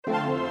Hey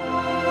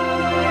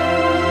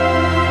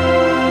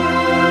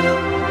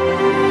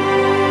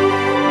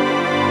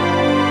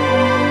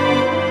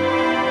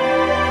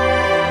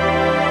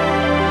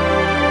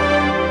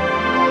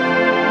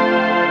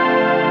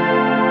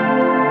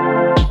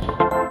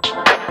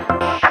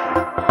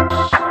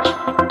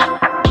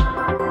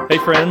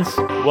friends,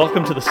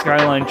 welcome to the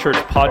Skyline Church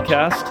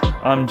podcast.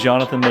 I'm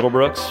Jonathan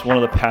Middlebrooks, one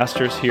of the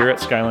pastors here at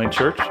Skyline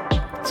Church.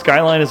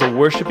 Skyline is a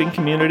worshiping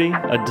community,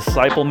 a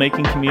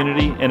disciple-making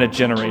community, and a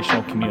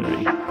generational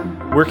community.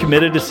 We're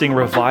committed to seeing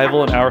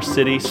revival in our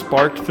city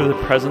sparked through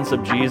the presence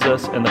of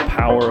Jesus and the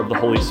power of the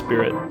Holy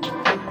Spirit.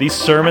 These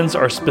sermons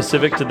are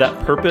specific to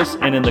that purpose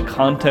and in the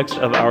context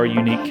of our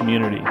unique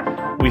community.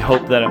 We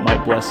hope that it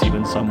might bless you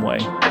in some way.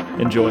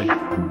 Enjoy.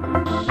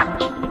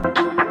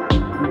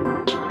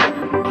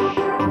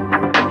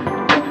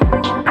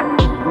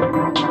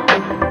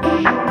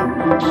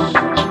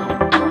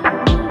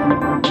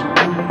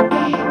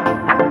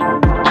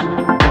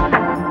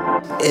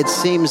 It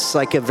seems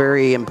like a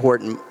very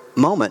important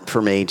moment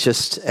for me,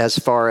 just as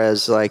far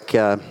as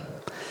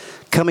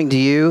coming to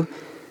you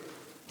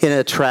in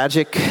a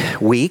tragic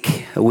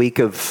week, a week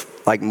of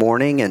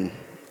mourning, and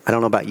I don't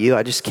know about you,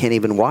 I just can't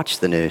even watch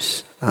the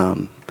news.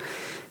 And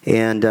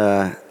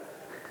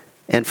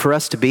for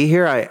us to be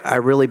here, I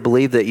really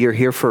believe that you're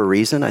here for a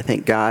reason. I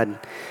think God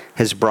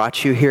has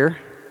brought you here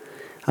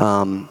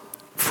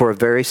for a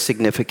very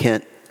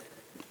significant.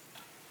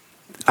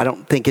 I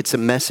don't think it's a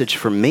message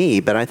for me,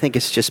 but I think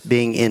it's just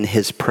being in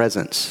His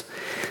presence.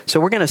 So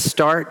we're going to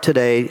start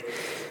today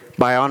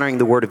by honoring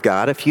the Word of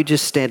God. If you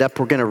just stand up,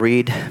 we're going to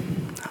read.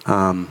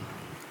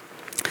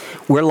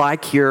 We're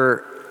like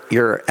your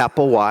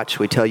Apple Watch.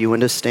 We tell you when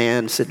to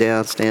stand, sit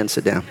down, stand,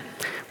 sit down.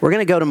 We're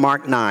going to go to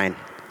Mark 9.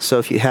 So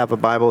if you have a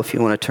Bible, if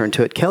you want to turn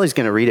to it, Kelly's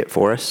going to read it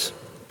for us.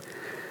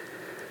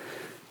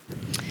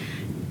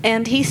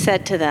 And he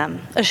said to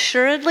them,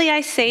 "Assuredly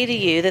I say to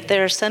you that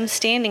there are some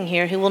standing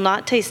here who will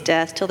not taste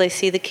death till they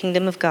see the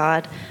kingdom of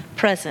God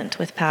present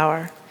with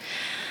power."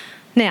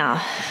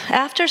 Now,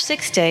 after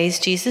 6 days,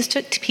 Jesus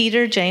took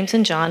Peter, James,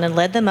 and John and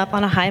led them up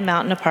on a high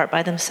mountain apart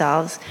by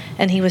themselves,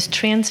 and he was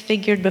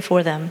transfigured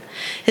before them.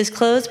 His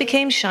clothes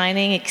became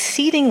shining,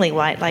 exceedingly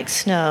white like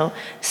snow,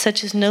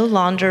 such as no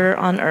launderer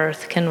on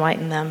earth can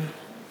whiten them.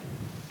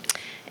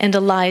 And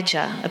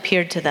Elijah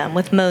appeared to them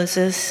with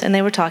Moses, and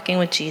they were talking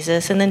with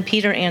Jesus. And then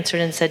Peter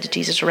answered and said to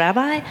Jesus,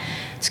 "Rabbi,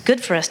 it's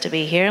good for us to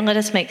be here, and let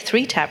us make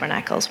 3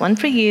 tabernacles, one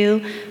for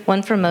you,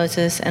 one for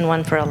Moses, and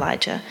one for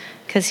Elijah,"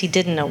 because he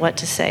didn't know what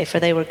to say, for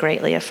they were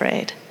greatly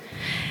afraid.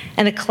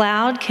 And a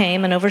cloud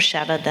came and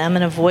overshadowed them,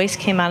 and a voice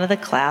came out of the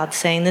cloud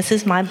saying, "This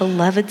is my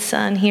beloved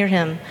Son, hear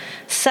him."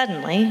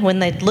 Suddenly, when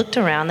they looked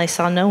around, they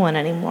saw no one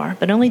anymore,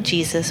 but only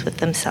Jesus with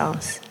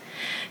themselves.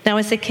 Now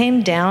as they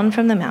came down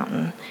from the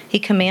mountain, he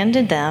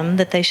commanded them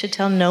that they should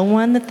tell no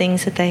one the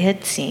things that they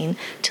had seen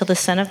till the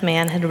Son of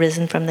Man had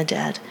risen from the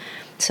dead.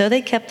 So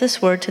they kept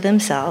this word to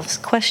themselves,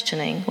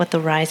 questioning what the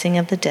rising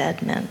of the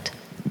dead meant.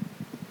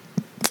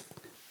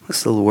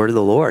 That's the word of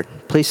the Lord.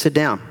 Please sit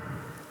down.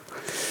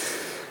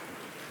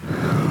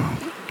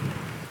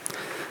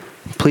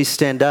 Please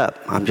stand up.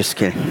 I'm just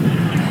kidding.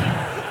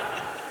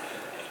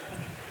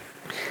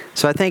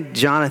 So I think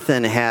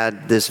Jonathan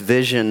had this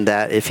vision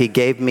that if he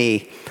gave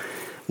me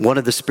one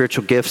of the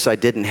spiritual gifts I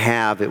didn't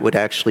have, it would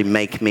actually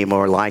make me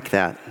more like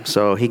that.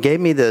 So he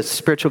gave me the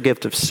spiritual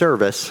gift of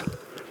service,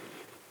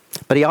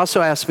 but he also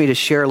asked me to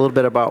share a little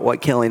bit about what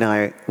Kelly and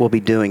I will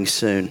be doing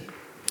soon.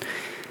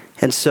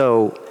 And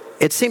so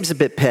it seems a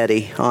bit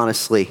petty,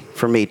 honestly,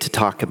 for me to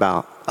talk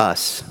about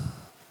us.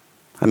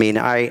 I mean,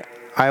 I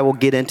will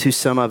get into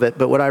some of it,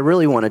 but what I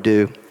really want to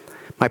do,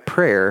 my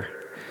prayer,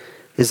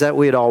 is that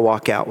we'd all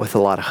walk out with a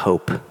lot of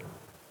hope.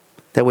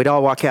 That we'd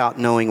all walk out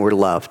knowing we're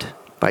loved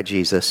by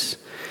Jesus.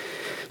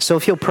 So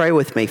if you'll pray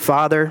with me,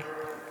 Father,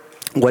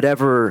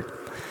 whatever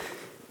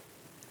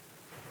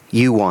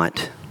you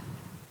want.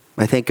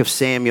 I think of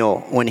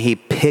Samuel when he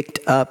picked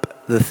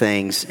up the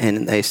things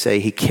and they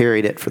say he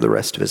carried it for the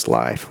rest of his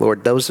life.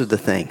 Lord, those are the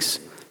things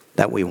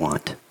that we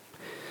want.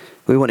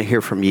 We want to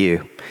hear from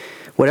you.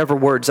 Whatever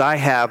words I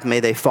have,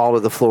 may they fall to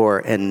the floor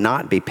and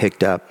not be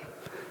picked up.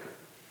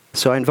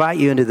 So I invite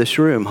you into this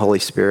room, Holy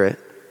Spirit.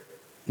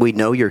 We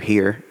know you're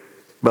here,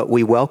 but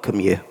we welcome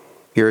you.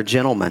 You're a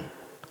gentleman.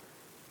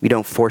 You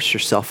don't force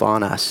yourself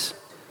on us.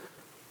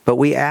 But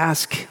we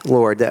ask,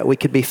 Lord, that we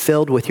could be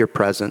filled with your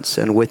presence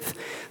and with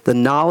the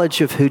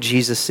knowledge of who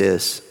Jesus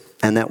is,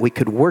 and that we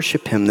could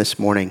worship him this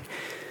morning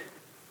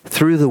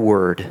through the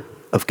word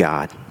of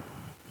God.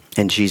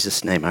 In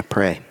Jesus' name I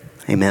pray.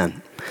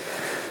 Amen.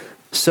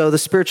 So the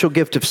spiritual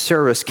gift of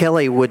service,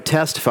 Kelly would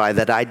testify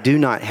that I do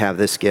not have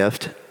this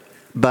gift,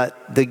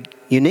 but the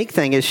unique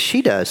thing is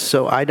she does.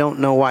 So I don't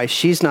know why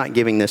she's not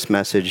giving this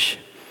message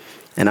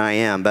and I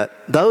am. But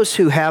those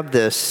who have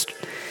this,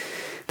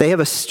 they have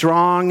a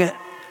strong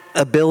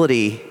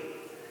ability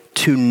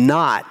to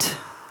not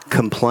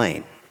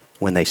complain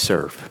when they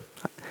serve.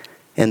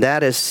 And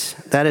that is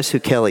who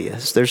Kelly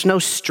is. There's no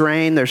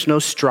strain, there's no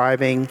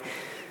striving.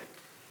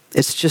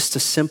 It's just a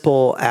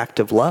simple act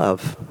of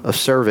love, of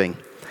serving.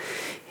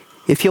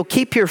 If you'll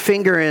keep your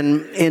finger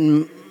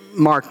in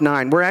Mark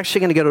 9, we're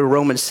actually going to go to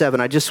Romans 7.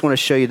 I just want to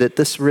show you that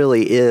this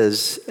really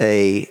is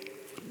a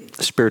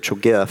spiritual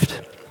gift.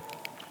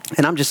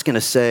 And I'm just going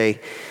to say,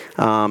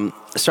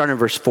 starting in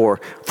verse 4,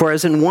 for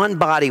as in one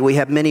body we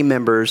have many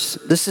members.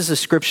 This is a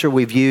scripture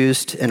we've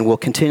used and will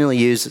continually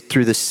use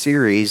through this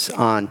series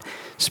on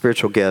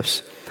spiritual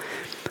gifts.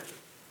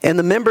 And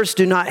the members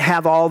do not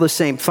have all the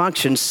same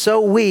functions.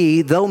 So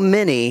we, though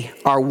many,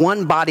 are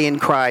one body in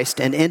Christ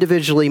and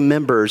individually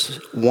members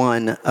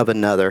one of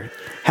another.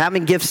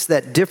 Having gifts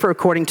that differ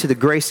according to the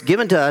grace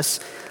given to us,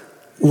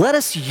 let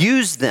us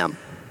use them.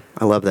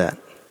 I love that.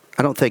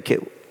 I don't think it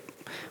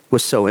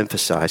was so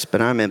emphasized,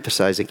 but I'm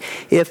emphasizing.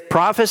 If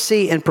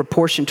prophecy in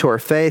proportion to our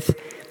faith,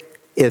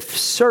 if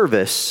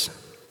service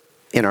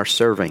in our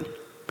serving.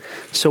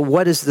 So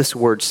what is this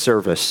word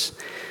service?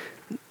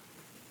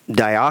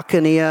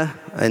 Diakonia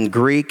in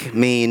Greek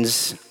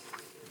means,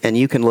 and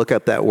you can look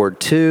up that word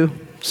too.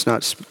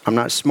 I'm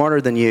not smarter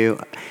than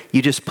you.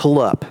 You just pull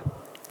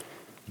up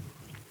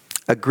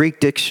a Greek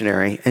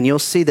dictionary and you'll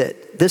see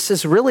that this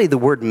is really the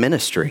word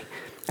ministry.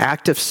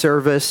 Active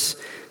service,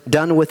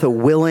 done with a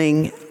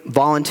willing,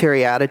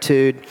 voluntary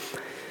attitude.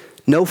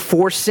 No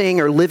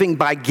forcing or living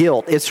by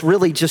guilt. It's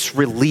really just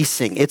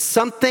releasing. It's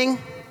something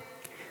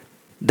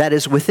that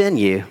is within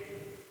you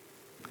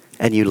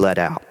and you let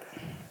out.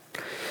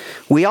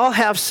 We all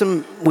have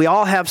some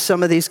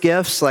of these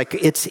gifts. Like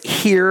it's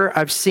here.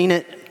 I've seen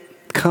it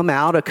come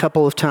out a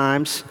couple of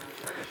times.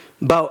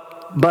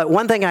 But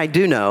one thing I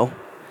do know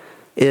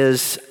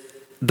is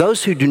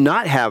those who do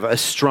not have a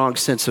strong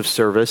sense of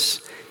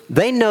service,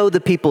 they know the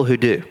people who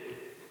do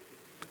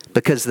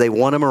because they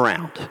want them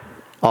around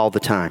all the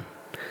time.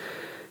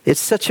 It's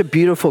such a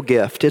beautiful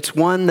gift. It's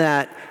one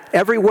that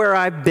everywhere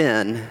I've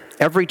been,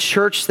 every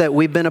church that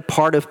we've been a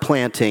part of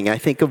planting, I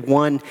think of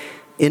one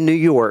in New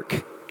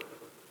York.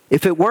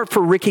 If it weren't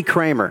for Ricky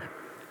Kramer,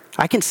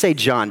 I can say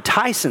John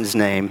Tyson's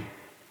name,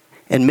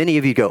 and many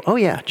of you go, oh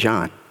yeah,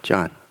 John,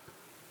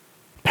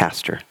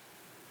 pastor.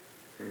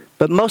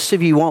 But most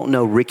of you won't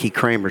know Ricky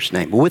Kramer's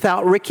name.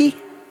 Without Ricky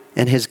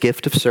and his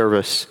gift of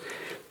service,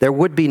 there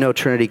would be no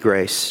Trinity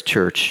Grace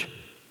Church.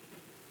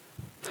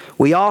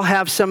 We all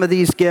have some of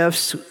these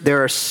gifts.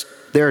 There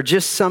are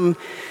just some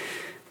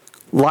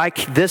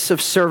like this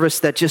of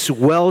service that just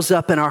wells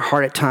up in our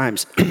heart at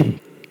times.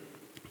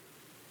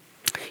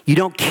 You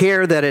don't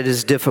care that it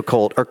is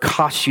difficult or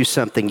costs you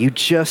something. You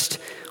just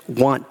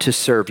want to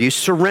serve. You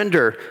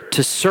surrender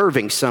to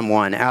serving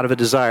someone out of a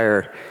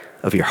desire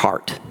of your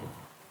heart,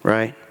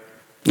 right?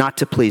 Not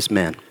to please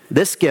men.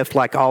 This gift,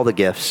 like all the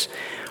gifts,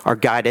 are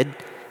guided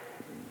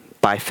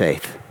by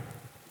faith.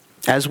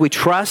 As we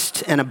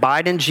trust and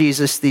abide in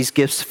Jesus, these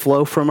gifts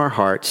flow from our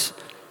hearts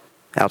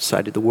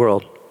outside of the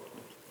world.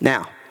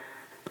 Now,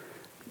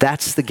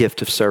 that's the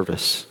gift of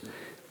service.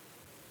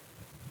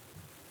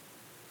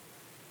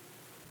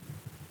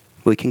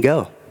 We can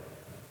go.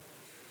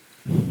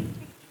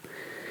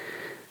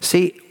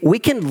 See, we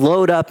can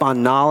load up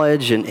on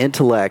knowledge and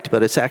intellect,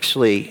 but it's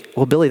actually,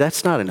 well, Billy,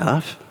 that's not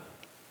enough.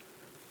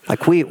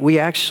 Like we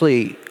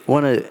actually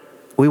want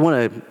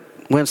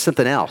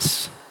something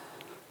else.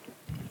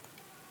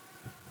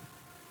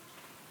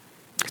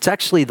 It's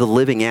actually the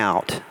living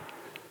out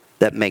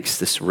that makes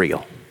this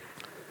real.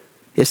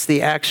 It's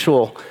the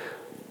actual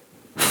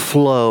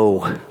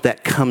flow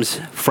that comes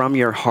from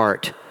your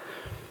heart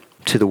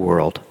to the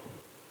world.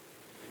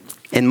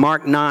 In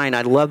Mark 9,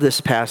 I love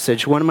this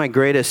passage. One of my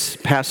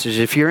greatest passages.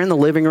 If you're in the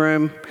living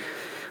room,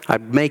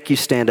 I'd make you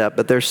stand up.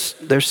 But there's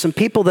some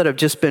people that have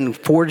just been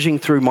forging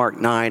through Mark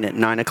 9 at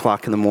 9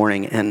 o'clock in the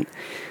morning. And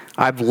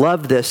I've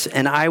loved this.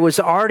 And I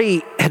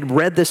had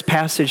read this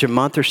passage a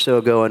month or so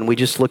ago, and we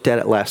just looked at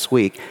it last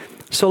week.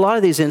 So a lot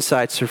of these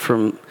insights are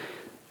from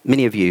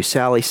many of you.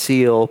 Sally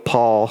Seal,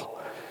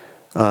 Paul,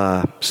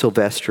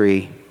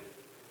 Silvestri.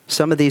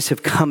 Some of these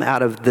have come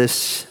out of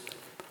this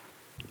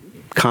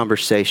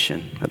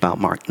conversation about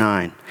Mark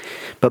 9.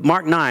 But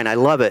Mark 9, I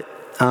love it.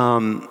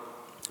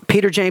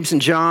 Peter, James,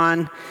 and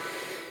John,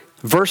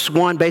 verse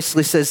 1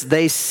 basically says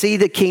they see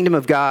the kingdom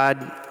of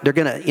God. They're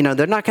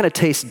not going to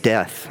taste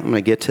death. I'm going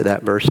to get to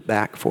that verse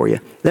back for you.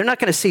 They're not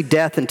going to see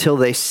death until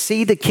they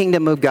see the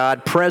kingdom of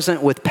God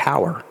present with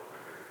power.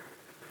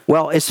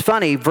 Well, it's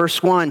funny,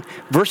 verse 1.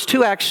 Verse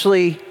 2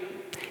 actually,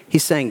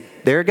 he's saying,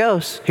 there it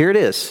goes. Here it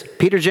is.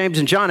 Peter, James,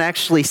 and John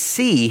actually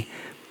see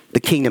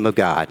the kingdom of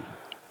God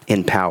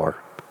in power.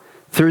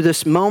 Through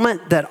this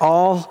moment that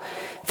all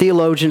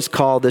theologians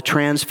call the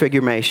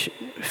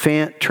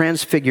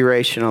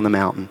transfiguration on the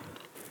mountain.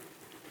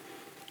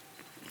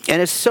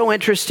 And it's so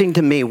interesting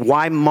to me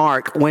why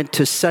Mark went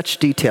to such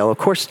detail. Of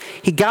course,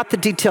 he got the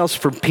details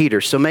from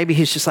Peter, so maybe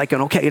he's just like,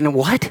 okay,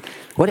 what?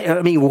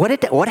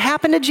 What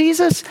happened to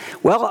Jesus?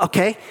 Well,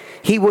 okay,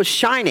 he was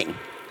shining.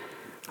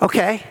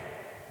 Okay.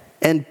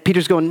 And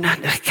Peter's going,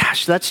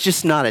 gosh, that's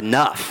just not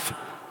enough.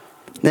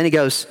 Then he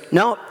goes,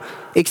 no,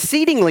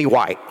 exceedingly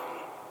white.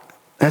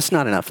 That's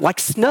not enough. Like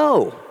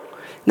snow.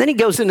 And then he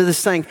goes into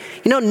this thing,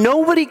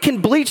 nobody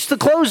can bleach the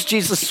clothes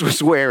Jesus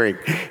was wearing.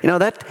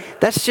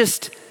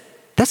 That's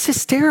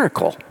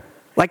hysterical.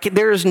 Like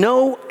there is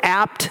no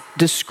apt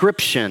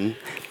description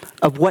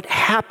of what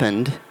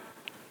happened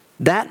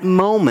that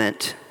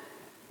moment.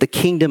 The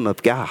kingdom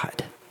of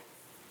God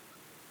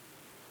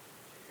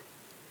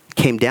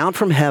came down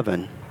from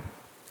heaven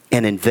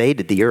and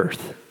invaded the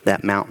earth,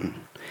 that mountain.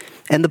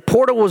 And the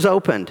portal was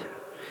opened.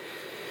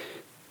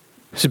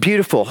 It's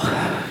beautiful.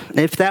 And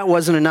if that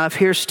wasn't enough,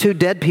 here's two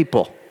dead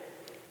people.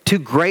 Two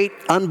great,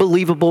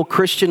 unbelievable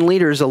Christian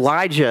leaders,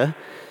 Elijah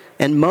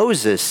and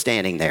Moses,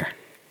 standing there.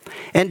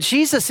 And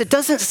Jesus, it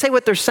doesn't say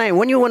what they're saying.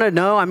 When you want to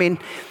know, I mean,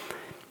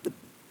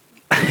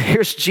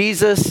 here's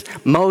Jesus,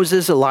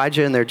 Moses,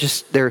 Elijah, and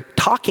they're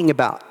talking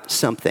about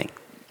something.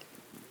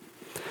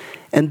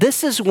 And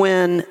this is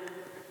when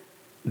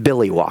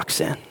Billy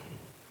walks in.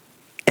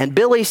 And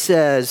Billy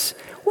says,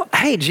 well,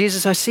 hey,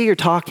 Jesus, I see you're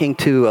talking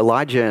to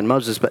Elijah and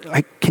Moses, but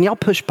can y'all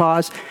push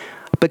pause?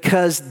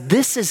 Because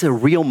this is a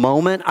real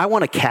moment. I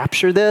want to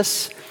capture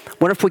this.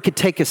 What if we could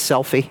take a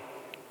selfie?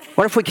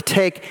 What if we could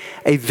take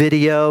a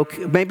video?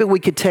 Maybe we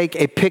could take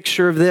a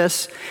picture of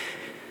this.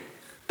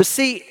 But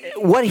see,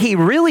 what he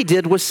really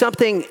did was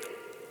something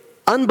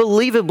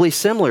unbelievably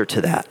similar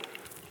to that.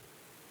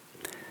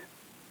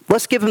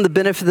 Let's give him the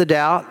benefit of the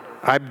doubt.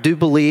 I do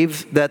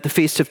believe that the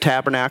Feast of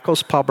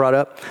Tabernacles, Paul brought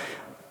up,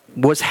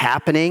 was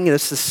happening.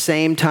 It's the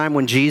same time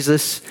when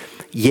Jesus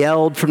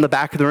yelled from the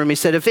back of the room. He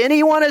said, if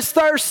anyone is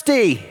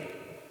thirsty,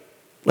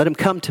 let him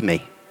come to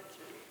me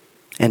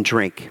and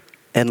drink.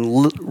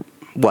 And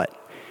what?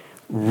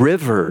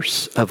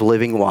 Rivers of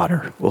living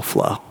water will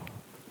flow.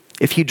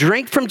 If you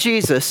drink from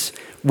Jesus,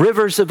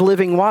 rivers of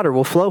living water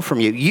will flow from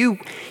you.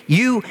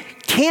 You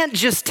can't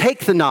just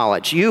take the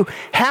knowledge. You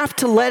have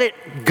to let it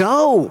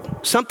go.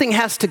 Something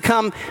has to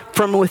come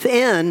from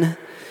within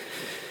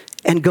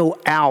and go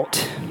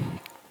out.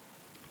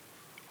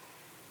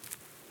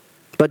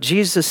 But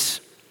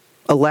Jesus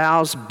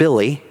allows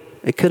Billy,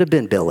 it could have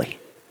been Billy,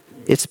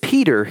 it's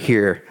Peter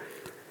here.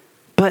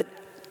 But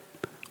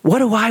what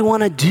do I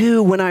want to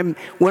do when I'm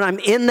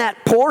in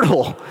that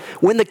portal?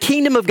 When the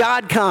kingdom of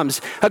God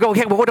comes, I go,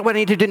 okay, well, what do I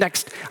need to do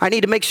next? I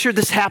need to make sure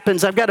this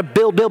happens. I've got to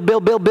build.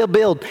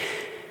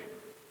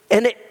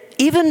 And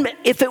even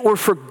if it were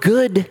for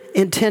good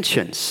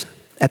intentions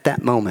at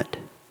that moment,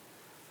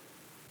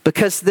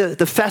 because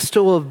the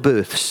festival of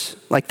booths,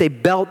 like they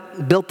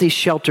built these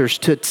shelters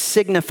to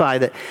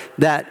signify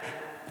that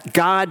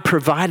God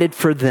provided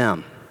for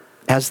them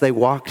as they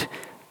walked,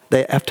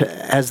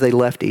 as they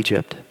left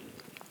Egypt.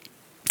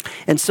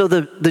 And so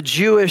the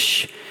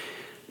Jewish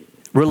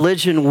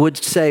religion would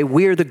say,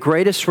 we are the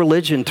greatest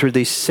religion through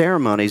these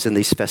ceremonies and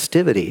these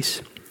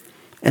festivities.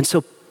 And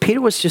so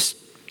Peter was just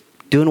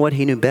doing what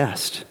he knew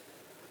best.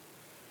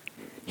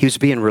 He was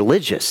being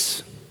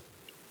religious.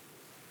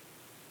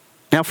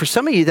 Now, for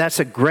some of you, that's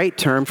a great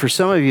term. For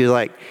some of you,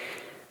 like,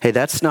 hey,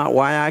 that's not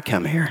why I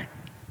come here.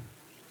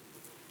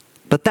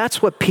 But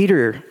that's what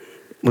Peter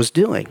was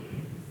doing.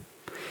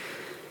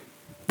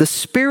 The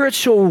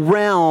spiritual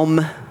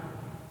realm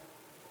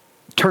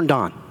turned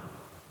on.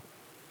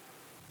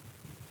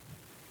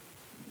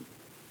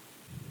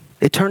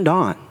 It turned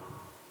on.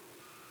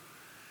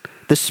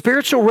 The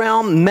spiritual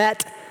realm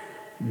met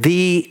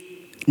the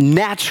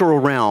natural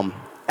realm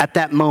at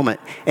that moment.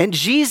 And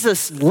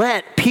Jesus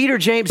let Peter,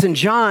 James, and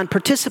John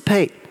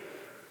participate.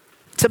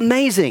 It's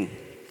amazing.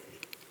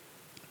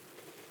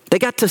 They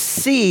got to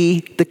see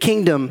the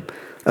kingdom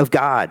of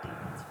God.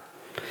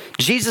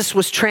 Jesus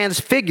was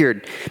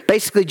transfigured.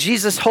 Basically,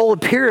 Jesus' whole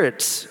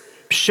appearance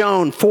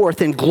shone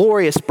forth in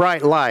glorious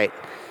bright light.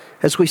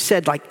 As we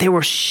said, like they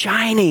were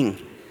shining.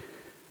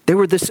 They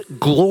were this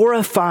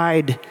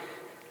glorified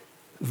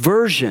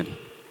version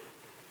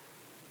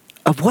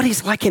of what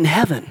he's like in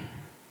heaven.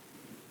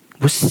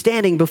 Was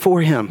standing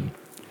before him.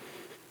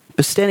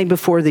 Was standing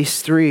before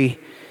these three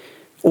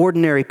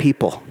ordinary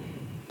people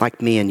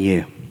like me and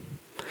you.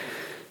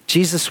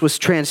 Jesus was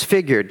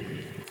transfigured.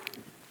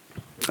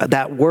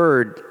 That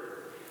word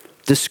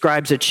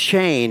describes a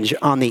change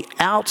on the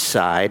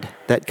outside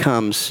that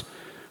comes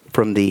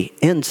from the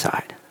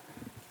inside.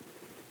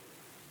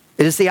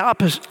 It is the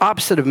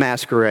opposite of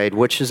masquerade,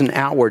 which is an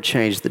outward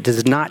change that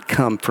does not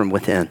come from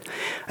within.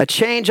 A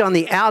change on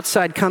the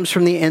outside comes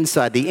from the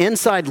inside. The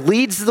inside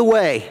leads the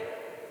way.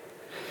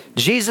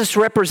 Jesus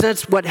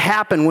represents what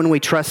happened when we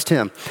trust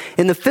him.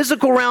 In the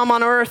physical realm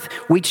on earth,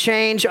 we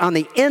change on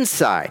the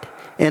inside,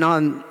 and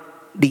on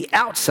the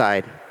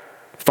outside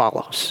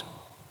follows.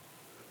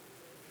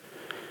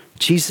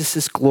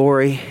 Jesus'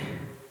 glory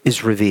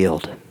is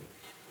revealed.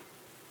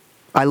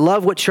 I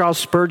love what Charles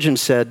Spurgeon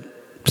said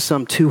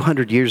some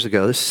 200 years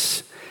ago. This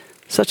is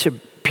such a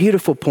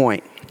beautiful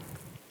point.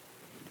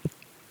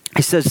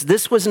 He says,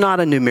 this was not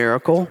a new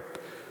miracle,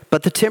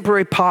 but the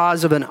temporary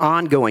pause of an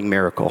ongoing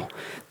miracle.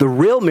 The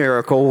real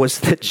miracle was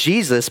that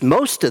Jesus,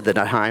 most of the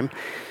time,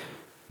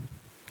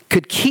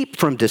 could keep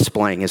from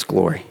displaying his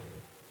glory.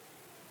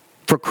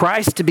 For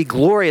Christ to be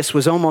glorious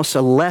was almost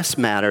a less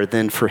matter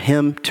than for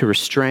him to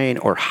restrain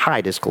or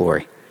hide his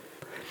glory.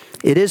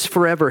 It is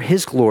forever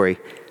his glory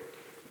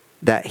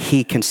that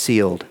he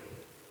concealed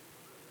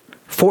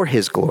for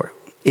his glory.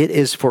 It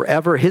is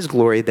forever his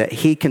glory that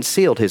he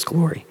concealed his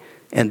glory.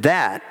 And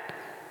that,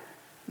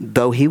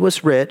 though he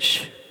was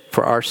rich,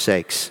 for our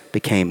sakes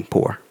became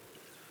poor.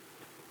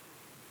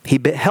 He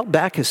held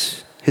back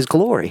his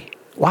glory.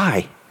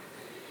 Why?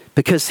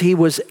 Because he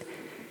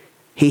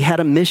had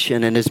a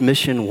mission, and his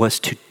mission was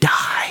to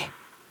die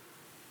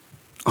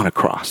on a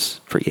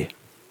cross for you.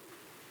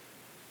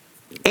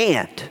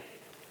 And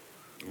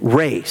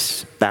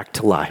raise back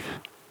to life.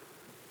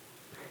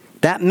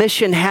 That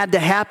mission had to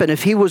happen.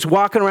 If he was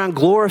walking around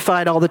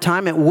glorified all the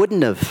time, it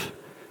wouldn't have.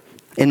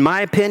 In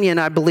my opinion,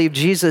 I believe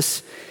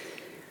Jesus,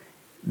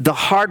 the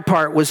hard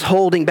part was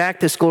holding back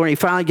this glory. He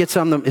finally gets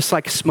on them. It's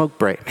like a smoke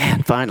break.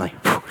 Man, finally,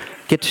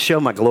 get to show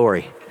my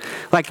glory.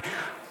 Like,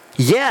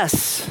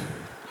 yes.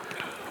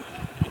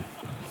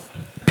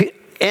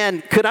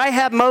 And could I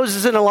have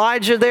Moses and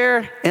Elijah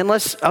there? And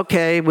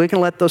we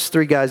can let those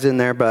three guys in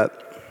there, but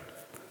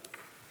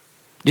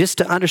just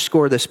to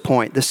underscore this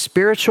point, the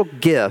spiritual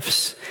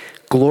gifts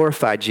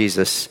glorify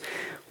Jesus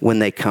when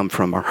they come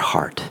from our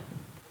heart.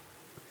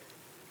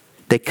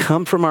 They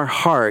come from our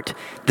heart.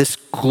 This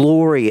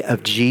glory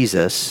of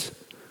Jesus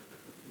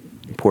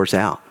pours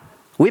out.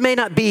 We may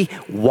not be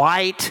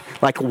white,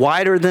 like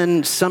whiter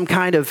than some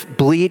kind of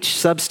bleach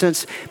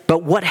substance,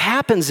 but what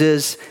happens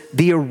is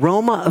the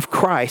aroma of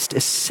Christ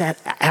is set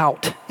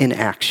out in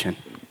action.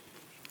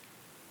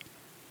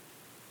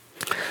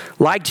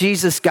 Like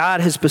Jesus,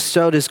 God has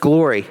bestowed his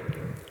glory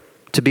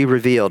to be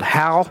revealed.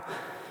 How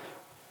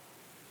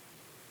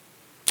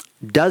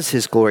does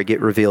his glory get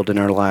revealed in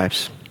our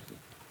lives?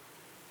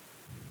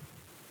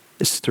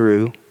 It's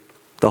through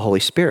the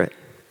Holy Spirit.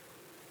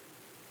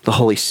 The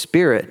Holy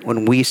Spirit,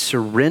 when we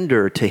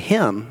surrender to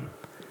him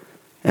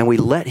and we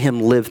let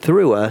him live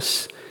through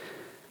us,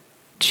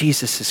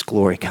 Jesus'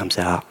 glory comes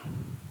out.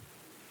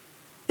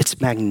 It's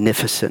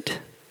magnificent.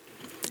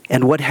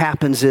 And what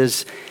happens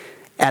is,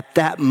 at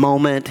that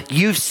moment,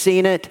 you've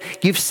seen it.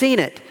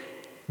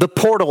 The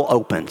portal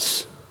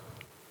opens.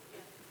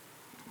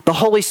 The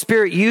Holy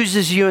Spirit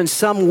uses you in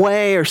some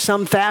way or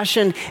some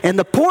fashion, and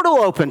the portal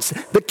opens.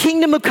 The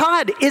kingdom of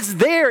God is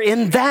there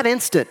in that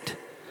instant.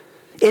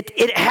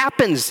 It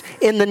happens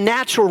in the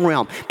natural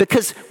realm,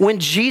 because when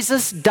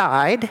Jesus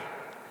died,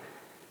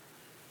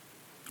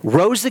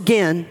 rose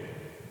again,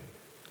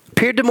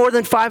 appeared to more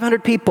than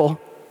 500 people,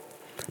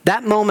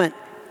 that moment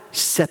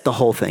set the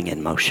whole thing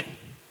in motion.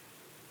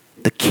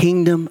 The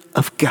kingdom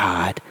of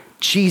God,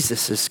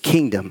 Jesus'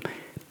 kingdom,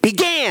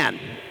 began.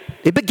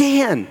 It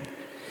began.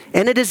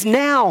 And it is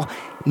now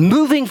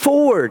moving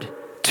forward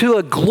to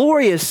a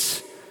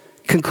glorious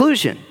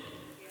conclusion.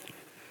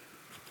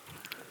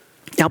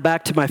 Now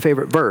back to my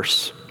favorite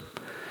verse.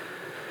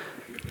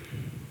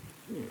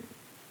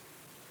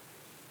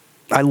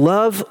 I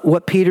love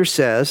what Peter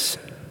says.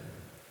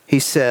 He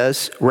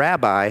says,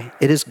 "Rabbi,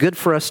 it is good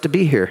for us to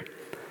be here."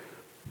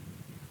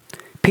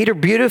 Peter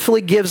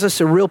beautifully gives us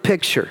a real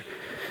picture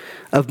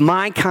of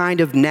my kind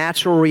of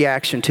natural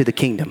reaction to the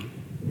kingdom.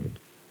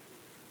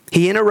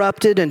 He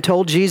interrupted and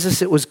told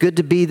Jesus it was good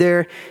to be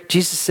there.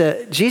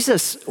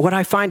 Jesus, what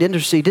I find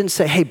interesting, he didn't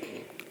say, "Hey,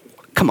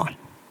 come on.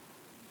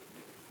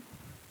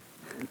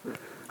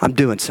 I'm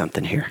doing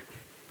something here."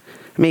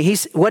 I mean,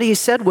 what he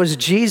said was,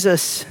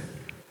 "Jesus,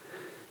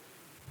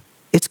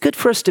 it's good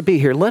for us to be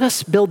here. Let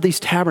us build these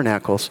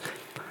tabernacles."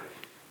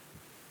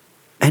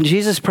 And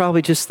Jesus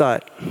probably just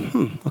thought,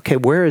 okay,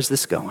 where is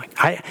this going?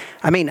 I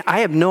mean,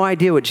 I have no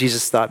idea what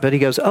Jesus thought, but he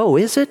goes, "Oh,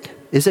 is it?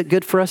 Is it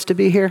good for us to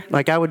be here?"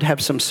 Like I would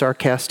have some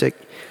sarcastic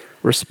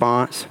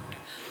response.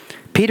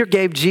 Peter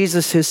gave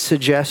Jesus his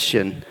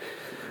suggestion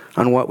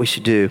on what we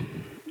should do.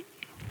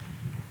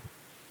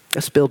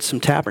 Let's build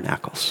some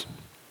tabernacles.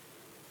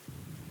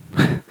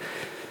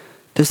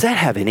 Does that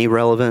have any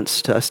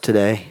relevance to us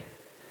today?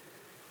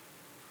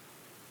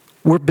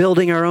 We're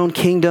building our own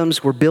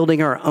kingdoms. We're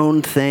building our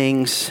own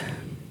things.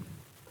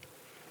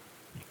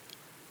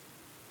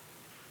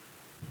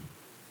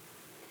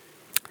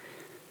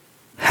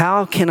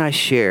 How can I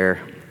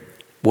share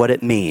what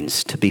it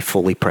means to be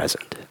fully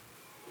present?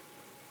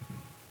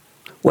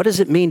 What does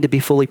it mean to be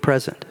fully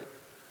present?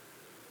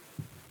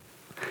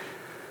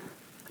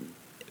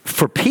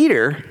 For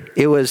Peter,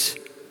 it was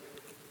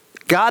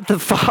God the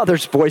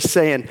Father's voice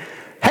saying,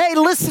 "Hey,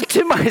 listen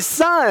to my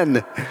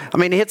son." I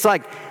mean,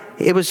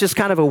 it was just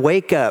kind of a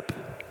wake up.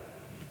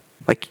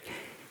 Like,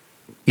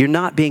 you're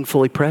not being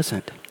fully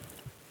present.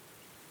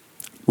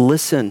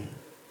 Listen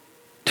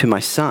to my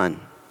son.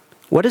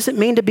 What does it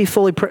mean to be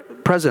fully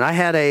present?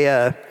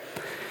 I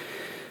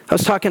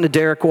was talking to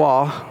Derek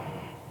Wall,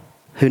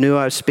 who knew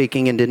I was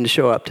speaking and didn't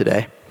show up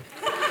today.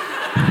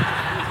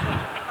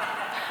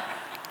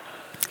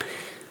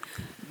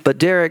 But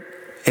Derek,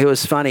 it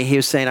was funny. He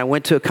was saying, I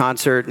went to a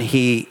concert and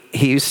he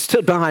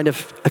stood behind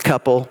a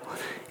couple,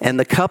 and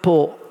the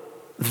couple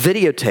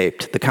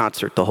videotaped the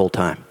concert the whole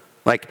time.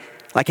 Like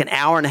an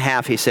hour and a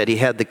half, he said, they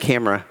had the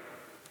camera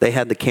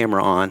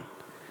on.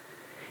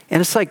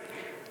 And it's like,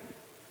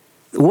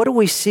 what do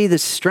we see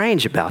that's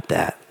strange about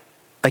that?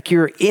 Like,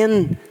 you're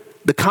in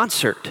the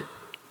concert.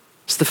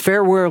 It's the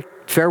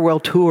farewell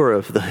tour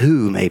of The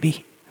Who,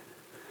 maybe.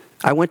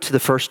 I went to the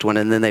first one,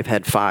 and then they've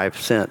had 5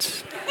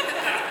 since.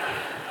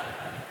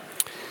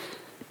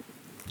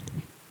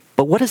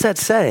 But what does that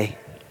say?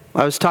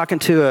 I was talking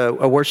to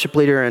a worship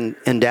leader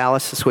in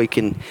Dallas this week,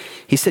 and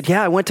he said,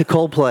 yeah, I went to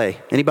Coldplay.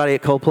 Anybody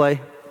at Coldplay?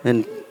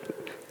 And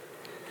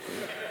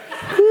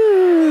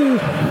whoo,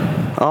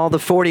 all the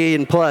 40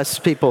 and plus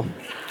people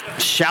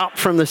shout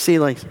from the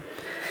ceilings.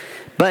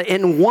 But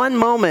in one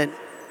moment,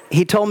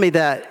 he told me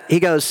that, he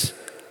goes,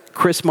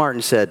 Chris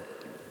Martin said,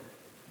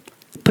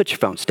 put your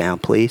phones down,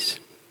 please.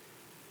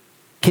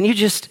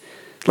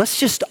 Let's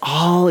just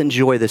all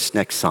enjoy this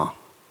next song.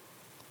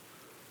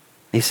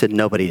 He said,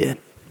 nobody did.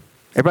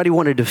 Everybody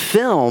wanted to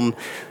film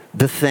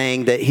the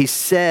thing that he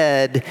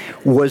said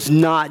was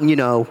not,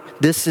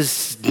 this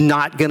is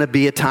not going to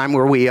be a time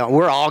where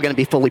we're all going to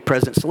be fully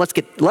present. So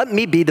let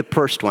me be the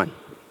first one.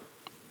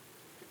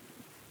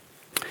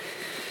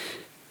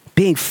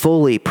 Being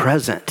fully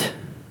present.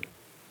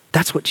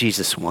 That's what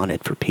Jesus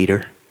wanted for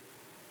Peter.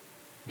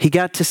 He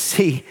got to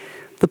see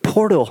the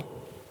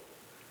portal.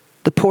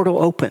 The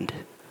portal opened.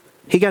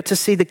 He got to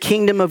see the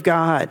kingdom of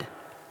God.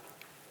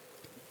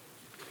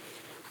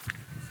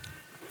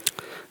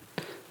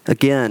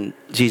 Again,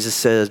 Jesus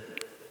said,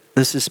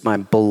 this is my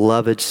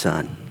beloved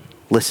son.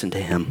 Listen to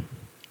him.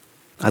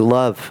 I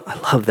love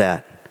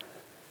that.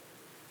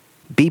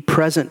 Be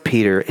present,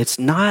 Peter. It's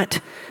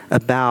not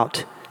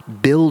about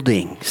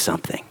building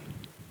something.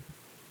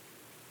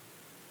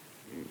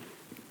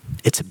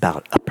 It's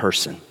about a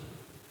person.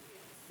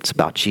 It's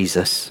about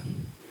Jesus.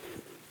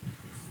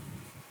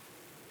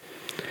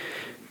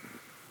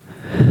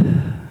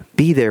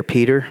 Be there,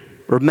 Peter.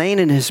 Remain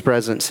in his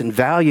presence and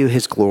value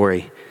his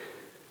glory.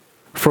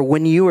 For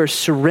when you are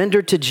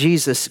surrendered to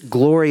Jesus,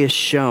 glory is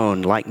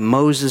shown like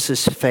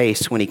Moses'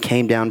 face when he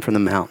came down from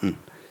the mountain.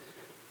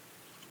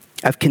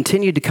 I've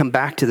continued to come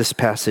back to this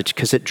passage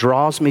because it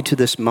draws me to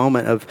this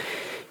moment of,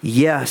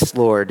 yes,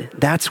 Lord,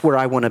 that's where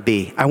I want to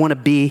be. I want to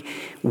be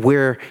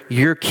where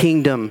your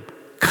kingdom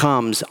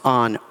comes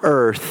on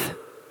earth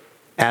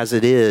as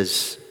it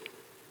is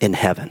in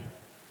heaven.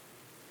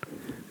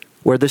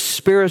 Where the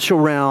spiritual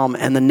realm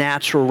and the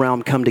natural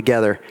realm come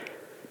together.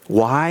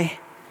 Why?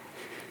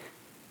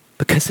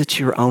 Because it's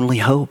your only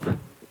hope.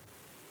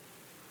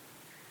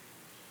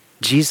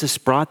 Jesus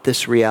brought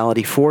this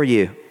reality for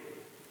you.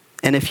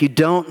 And if you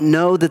don't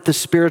know that the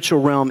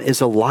spiritual realm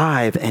is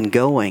alive and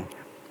going,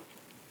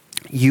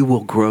 you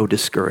will grow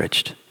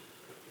discouraged.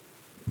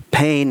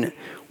 Pain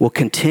will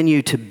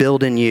continue to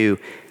build in you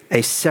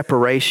a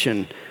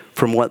separation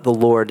from what the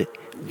Lord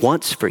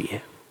wants for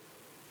you,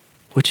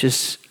 which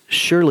is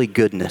surely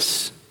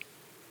goodness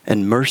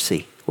and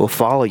mercy will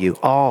follow you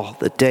all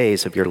the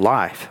days of your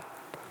life.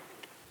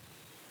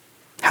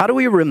 How do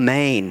we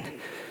remain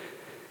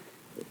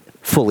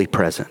fully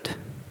present?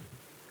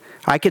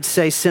 I could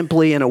say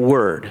simply in a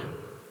word,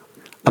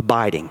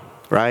 abiding,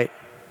 right?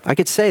 I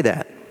could say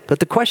that. But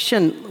the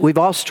question we've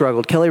all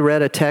struggled, Kelly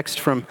read a text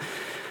from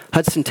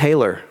Hudson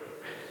Taylor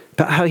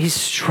about how he's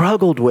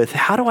struggled with,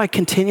 how do I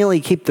continually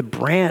keep the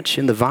branch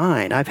in the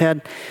vine? I've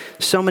had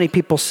so many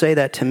people say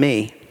that to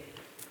me.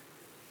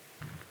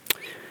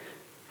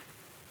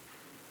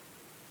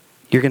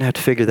 You're going to have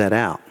to figure that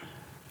out.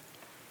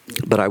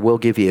 But I will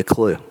give you a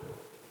clue.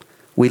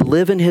 We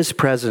live in his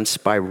presence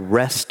by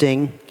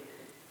resting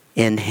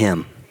in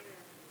him.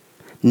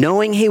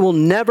 Knowing he will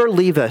never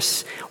leave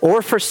us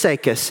or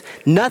forsake us.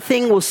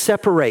 Nothing will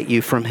separate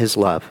you from his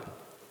love.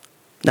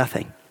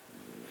 Nothing.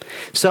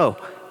 So,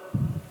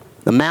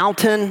 the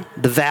mountain,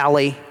 the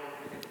valley.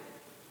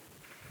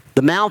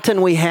 The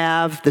mountain, we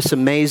have this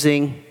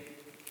amazing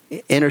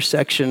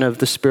intersection of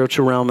the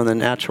spiritual realm and the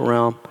natural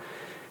realm.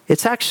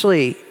 It's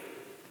actually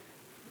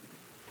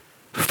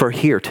for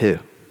here too.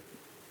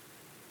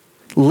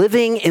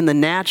 Living in the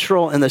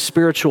natural and the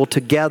spiritual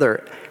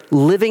together.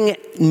 Living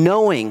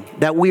knowing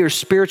that we are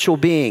spiritual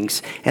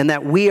beings and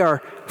that we are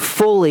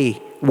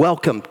fully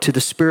welcome to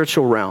the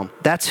spiritual realm.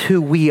 That's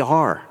who we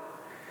are.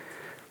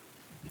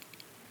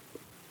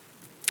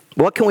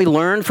 What can we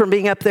learn from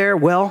being up there?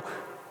 Well,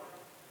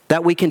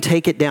 that we can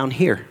take it down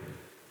here.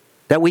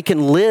 That we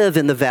can live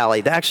in the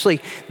valley.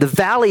 Actually, the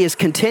valley is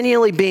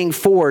continually being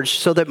forged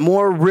so that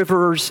more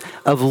rivers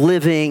of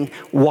living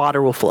water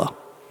will flow.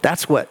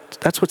 That's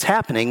what's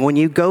happening when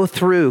you go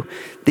through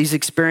these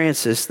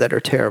experiences that are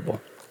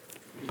terrible.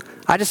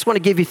 I just want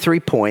to give you 3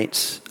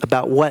 points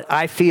about what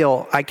I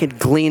feel I could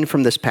glean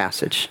from this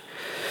passage.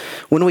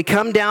 When we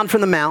come down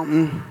from the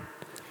mountain,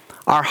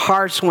 our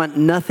hearts want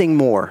nothing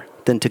more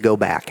than to go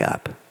back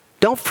up.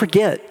 Don't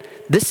forget,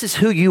 this is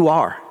who you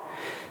are.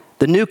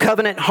 The new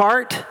covenant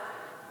heart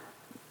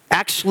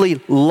actually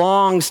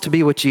longs to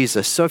be with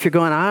Jesus. So if you're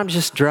going, I'm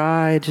just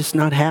dry, just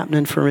not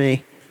happening for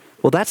me.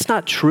 Well, that's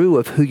not true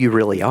of who you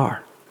really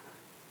are.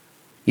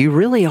 You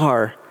really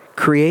are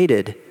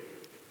created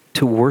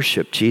to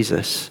worship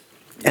Jesus.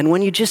 And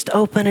when you just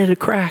open it a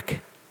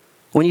crack,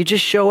 when you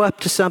just show up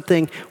to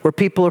something where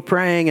people are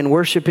praying and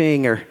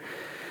worshiping or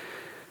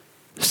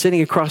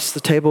sitting across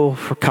the table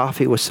for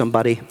coffee with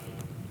somebody,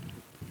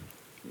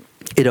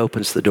 it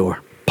opens the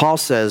door. Paul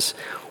says,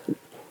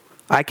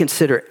 I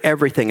consider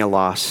everything a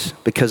loss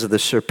because of the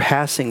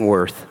surpassing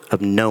worth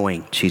of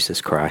knowing Jesus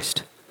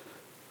Christ.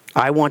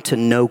 I want to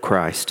know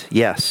Christ,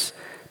 yes,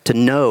 to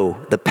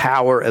know the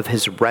power of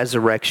his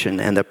resurrection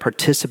and the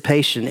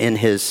participation in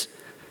his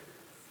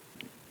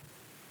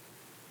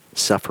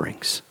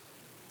sufferings,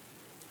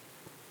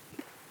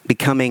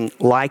 becoming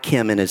like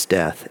him in his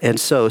death, and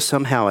so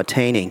somehow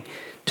attaining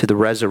to the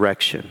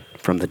resurrection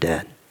from the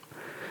dead.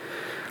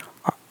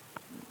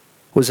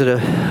 Was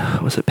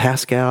it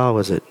Pascal?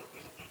 Was it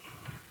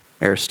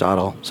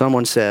Aristotle?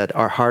 Someone said,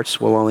 our hearts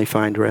will only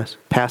find rest.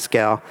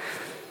 Pascal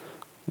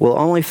will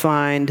only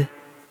find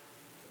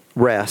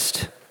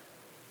rest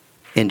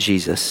in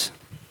Jesus.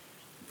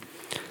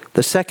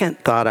 The second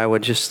thought I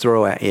would just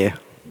throw at you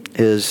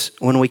is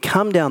when we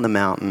come down the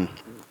mountain,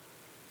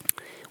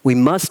 we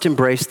must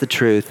embrace the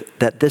truth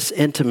that this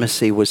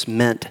intimacy was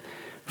meant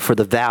for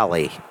the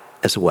valley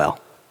as well.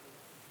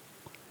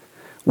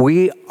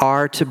 We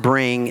are to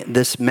bring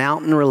this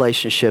mountain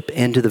relationship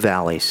into the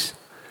valleys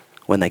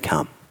when they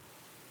come.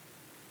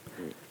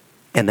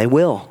 And they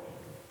will.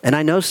 And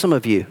I know some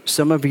of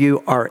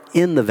you are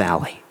in the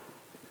valley.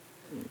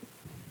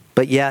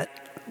 But yet,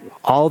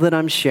 all that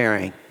I'm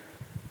sharing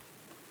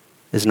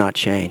is not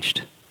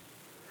changed.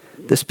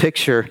 This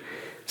picture,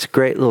 it's a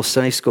great little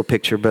Sunday school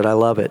picture, but I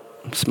love it.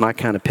 It's my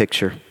kind of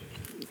picture.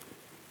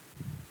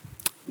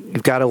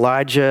 You've got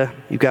Elijah,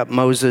 you've got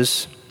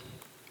Moses.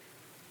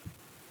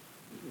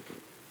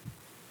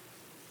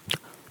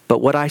 But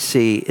what I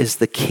see is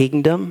the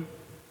kingdom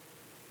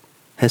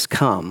has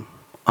come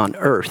on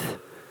earth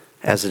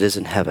as it is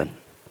in heaven.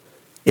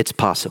 It's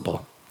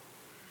possible.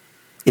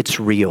 It's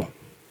real.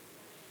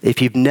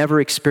 If you've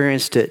never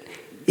experienced it,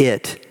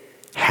 it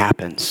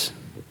happens.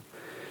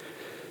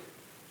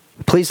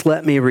 Please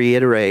let me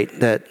reiterate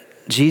that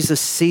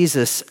Jesus sees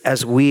us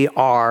as we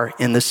are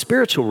in the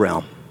spiritual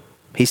realm.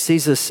 He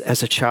sees us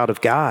as a child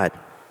of God,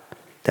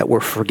 that we're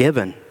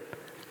forgiven,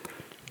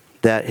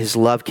 that his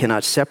love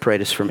cannot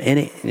separate us from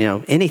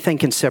anything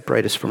can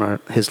separate us from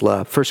his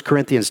love. 1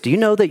 Corinthians, do you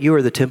know that you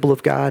are the temple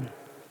of God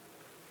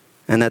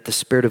and that the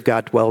Spirit of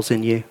God dwells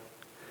in you?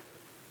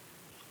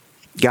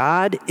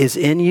 God is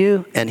in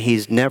you and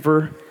he's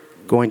never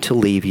going to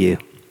leave you.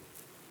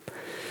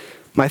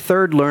 My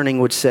third learning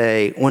would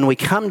say, when we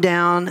come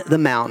down the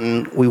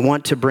mountain, we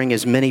want to bring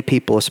as many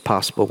people as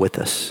possible with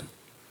us.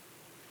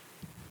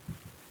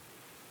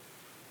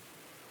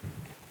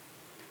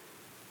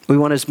 We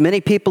want as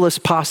many people as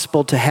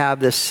possible to have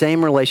this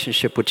same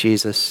relationship with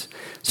Jesus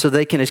so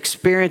they can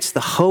experience the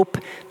hope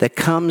that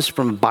comes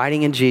from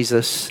abiding in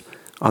Jesus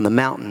on the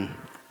mountain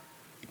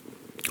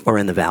or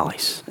in the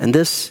valleys. And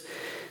this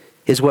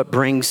is what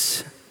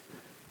brings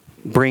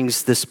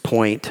this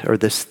point or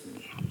these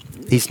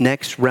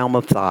next realm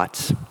of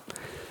thoughts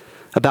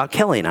about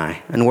Kelly and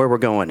I and where we're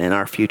going in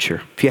our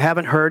future. If you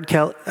haven't heard,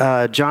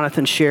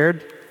 Jonathan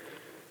shared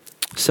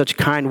such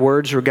kind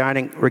words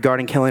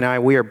regarding Kelly and I.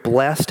 We are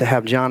blessed to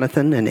have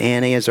Jonathan and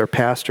Annie as our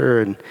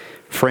pastor and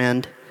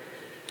friend.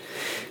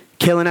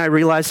 Kelly and I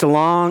realized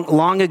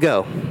long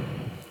ago,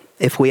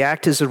 if we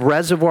act as a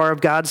reservoir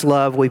of God's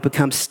love, we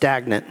become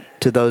stagnant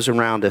to those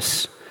around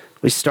us.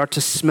 We start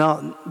to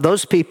smell,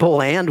 those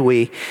people and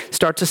we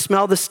start to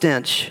smell the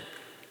stench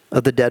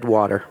of the dead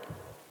water.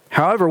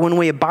 However, when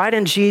we abide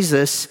in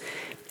Jesus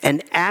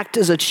and act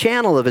as a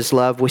channel of his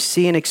love, we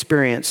see and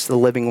experience the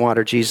living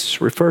water Jesus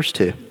refers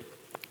to.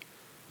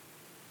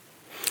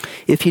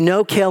 If you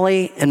know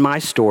Kelly and my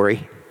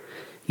story,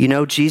 you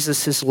know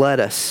Jesus has led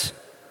us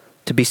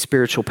to be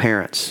spiritual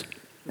parents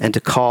and to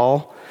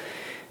call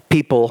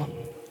people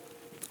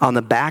on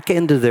the back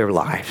end of their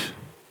life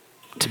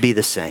to be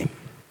the same.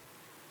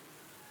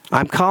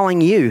 I'm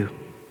calling you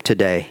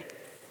today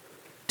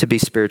to be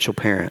spiritual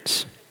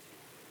parents.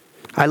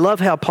 I love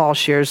how Paul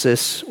shares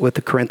this with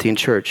the Corinthian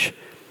church.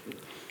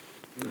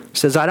 He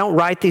says, I don't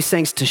write these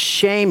things to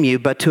shame you,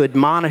 but to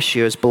admonish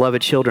you as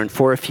beloved children.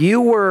 For if you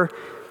were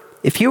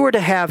to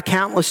have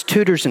countless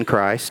tutors in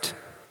Christ,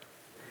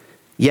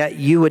 yet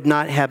you would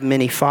not have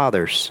many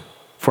fathers.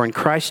 For in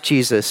Christ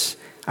Jesus,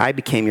 I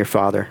became your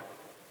father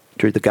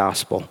through the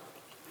gospel.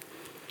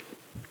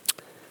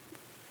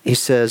 He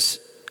says,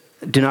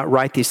 do not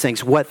write these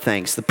things. What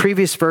things? The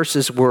previous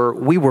verses were,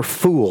 we were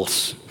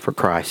fools for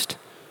Christ.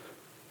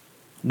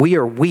 We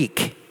are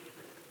weak.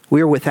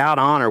 We are without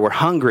honor. We're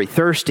hungry,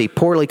 thirsty,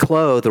 poorly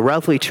clothed,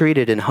 roughly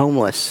treated, and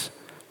homeless.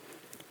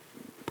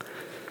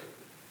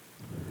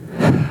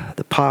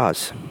 The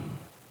pause.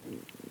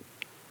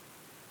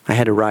 I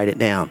had to write it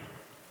down.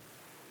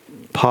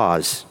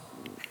 Pause.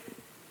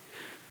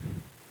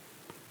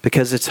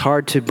 Because it's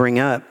hard to bring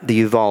up the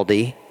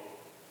Uvalde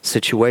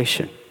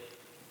situation.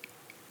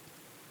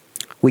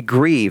 We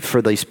grieve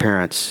for these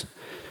parents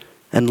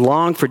and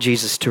long for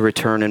Jesus to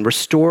return and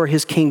restore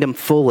his kingdom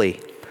fully,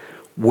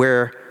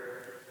 where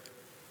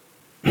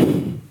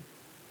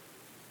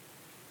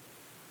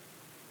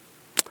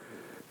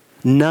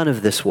none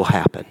of this will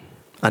happen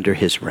under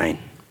his reign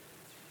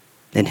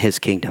in his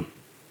kingdom.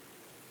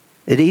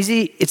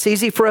 It's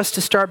easy for us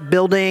to start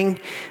building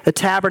a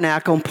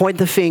tabernacle and point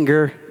the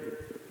finger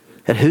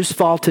at whose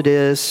fault it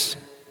is,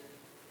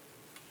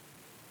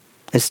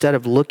 instead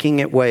of looking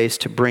at ways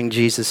to bring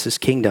Jesus'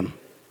 kingdom,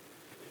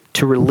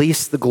 to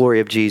release the glory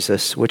of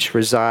Jesus, which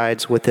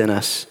resides within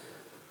us,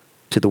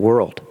 to the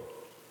world.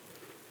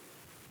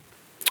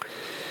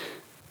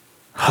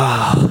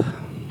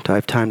 Do I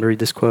have time to read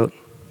this quote?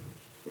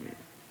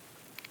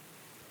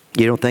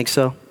 You don't think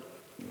so?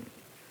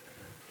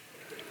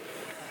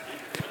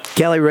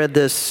 Kelly read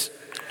this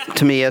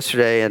to me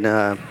yesterday,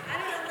 and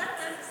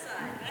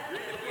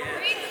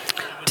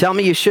tell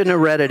me you shouldn't have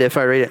read it if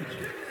I read it.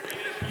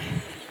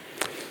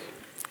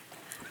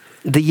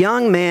 The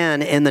young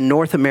man in the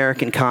North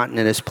American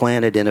continent is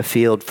planted in a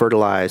field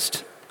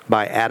fertilized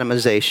by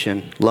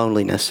atomization,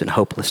 loneliness, and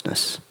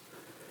hopelessness.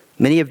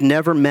 Many have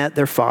never met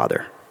their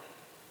father,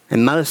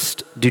 and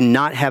most do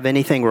not have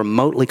anything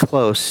remotely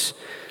close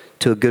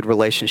to a good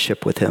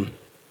relationship with him.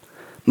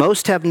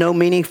 Most have no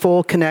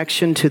meaningful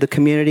connection to the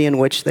community in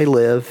which they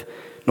live,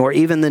 nor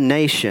even the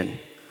nation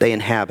they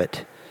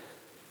inhabit.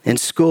 In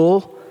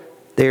school,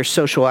 they are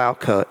social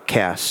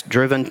outcasts,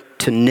 driven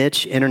to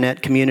niche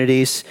internet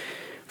communities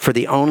for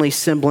the only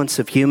semblance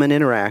of human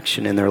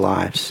interaction in their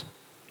lives.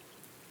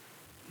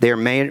 They are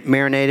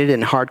marinated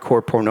in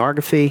hardcore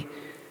pornography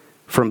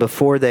from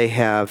before they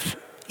have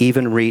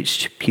even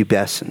reached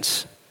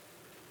pubescence.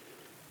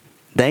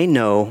 They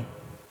know,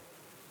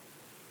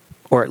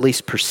 or at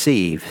least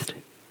perceived,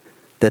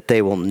 that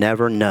they will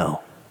never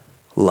know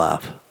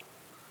love.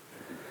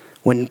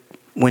 When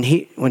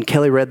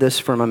Kelly read this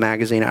from a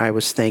magazine, I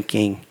was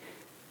thinking,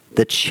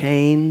 the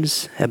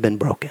chains have been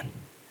broken.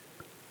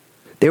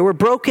 They were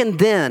broken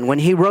then when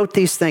he wrote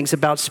these things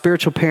about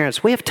spiritual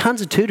parents. We have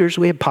tons of tutors.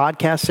 We have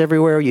podcasts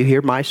everywhere. You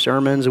hear my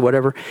sermons or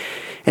whatever.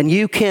 And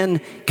you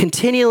can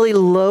continually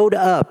load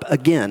up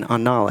again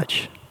on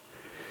knowledge.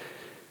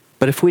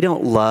 But if we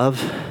don't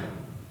love,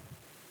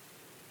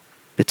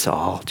 it's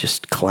all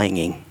just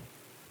clanging.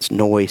 It's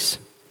noise.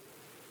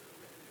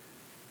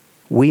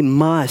 We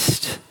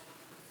must.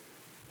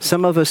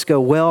 Some of us go,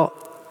 well,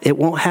 it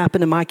won't happen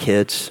to my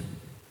kids.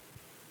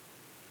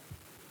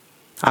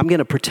 I'm going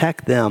to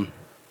protect them.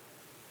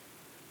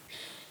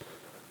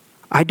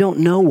 I don't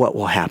know what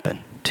will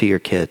happen to your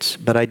kids,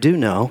 but I do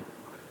know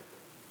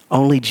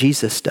only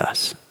Jesus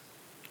does.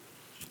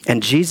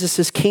 And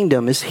Jesus'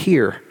 kingdom is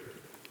here.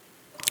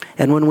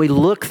 And when we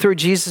look through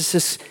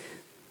Jesus'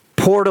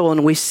 portal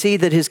and we see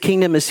that his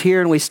kingdom is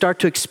here and we start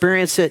to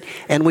experience it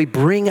and we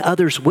bring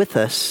others with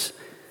us,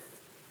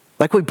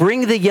 like we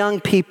bring the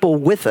young people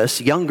with us,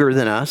 younger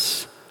than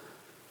us,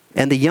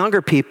 and the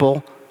younger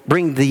people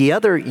bring the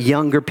other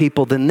younger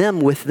people than them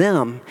with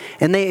them,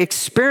 and they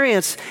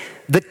experience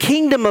the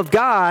kingdom of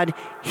God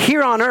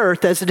here on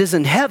earth as it is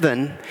in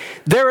heaven,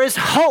 there is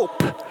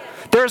hope.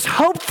 There's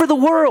hope for the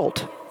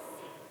world.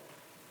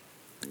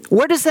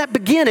 Where does that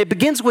begin? It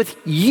begins with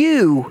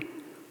you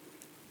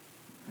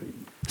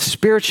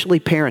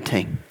spiritually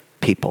parenting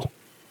people.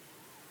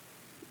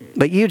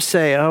 But you'd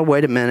say, oh,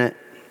 wait a minute.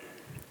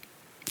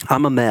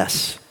 I'm a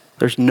mess.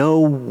 There's no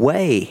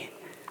way.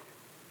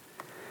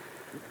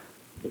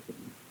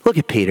 Look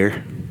at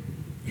Peter.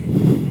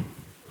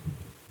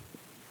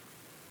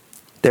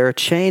 There are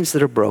chains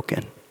that are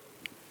broken.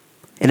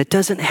 And it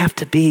doesn't have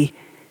to be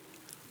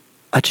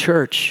a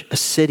church, a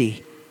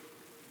city,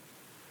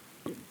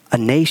 a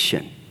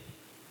nation.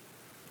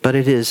 But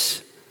it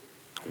is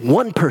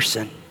one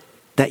person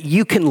that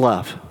you can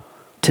love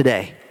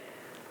today.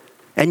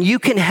 And you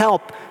can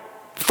help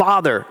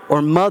father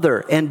or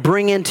mother and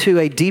bring into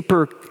a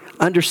deeper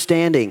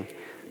understanding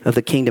of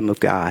the kingdom of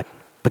God.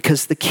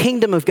 Because the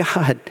kingdom of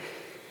God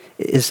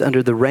is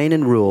under the reign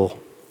and rule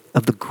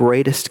of the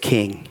greatest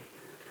king,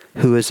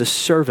 who is a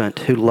servant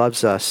who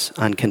loves us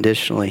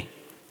unconditionally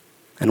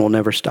and will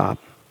never stop.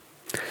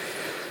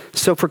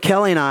 So for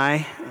Kelly and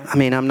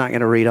I'm not going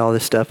to read all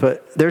this stuff,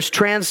 but there's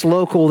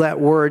translocal, that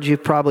word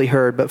you've probably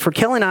heard. But for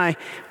Kelly and I,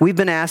 we've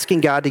been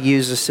asking God to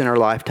use us in our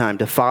lifetime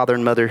to father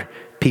and mother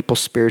people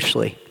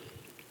spiritually.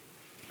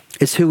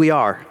 It's who we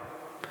are.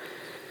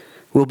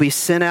 We'll be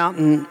sent out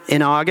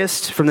in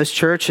August from this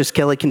church as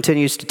Kelly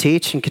continues to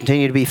teach and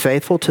continue to be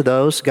faithful to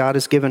those God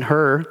has given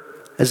her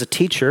as a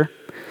teacher.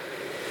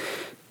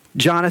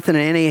 Jonathan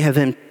and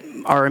Annie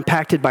are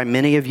impacted by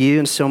many of you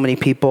and so many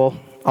people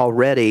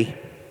already.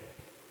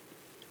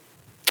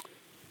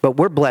 But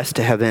we're blessed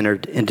to have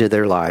entered into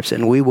their lives,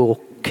 and we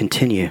will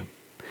continue.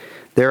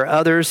 There are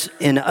others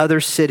in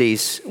other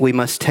cities we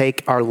must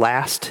take our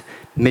last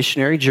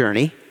missionary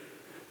journey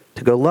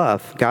to go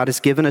love. God has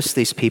given us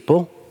these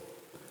people,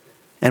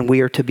 and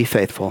we are to be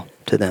faithful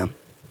to them.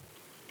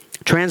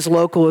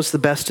 Translocal is the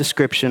best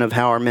description of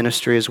how our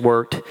ministry has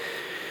worked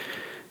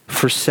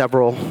for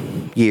several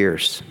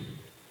years.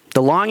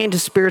 The longing to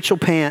spiritual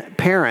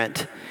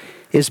parent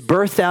is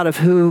birthed out of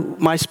who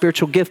my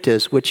spiritual gift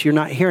is, which you're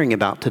not hearing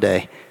about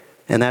today.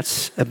 And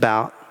that's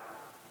about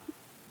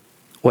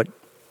what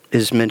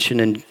is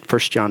mentioned in 1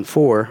 John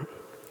 4,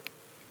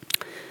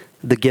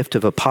 the gift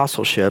of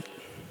apostleship,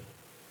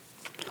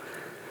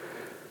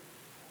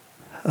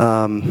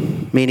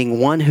 meaning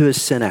one who is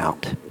sent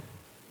out.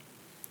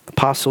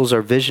 Apostles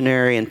are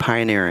visionary and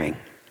pioneering.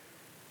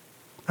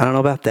 I don't know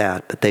about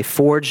that, but they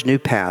forge new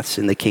paths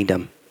in the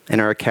kingdom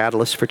and are a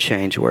catalyst for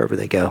change wherever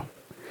they go.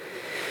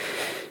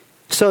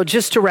 So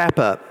just to wrap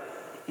up,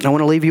 I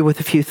want to leave you with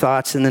a few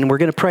thoughts, and then we're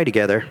going to pray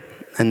together,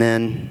 and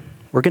then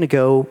we're going to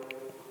go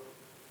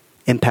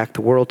impact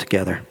the world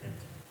together.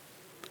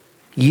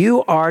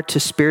 You are to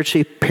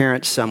spiritually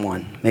parent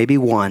someone, maybe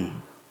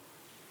one.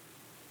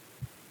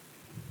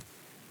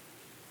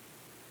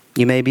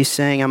 You may be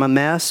saying, I'm a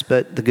mess,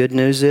 but the good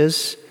news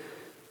is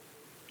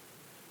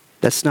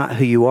that's not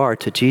who you are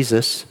to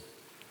Jesus.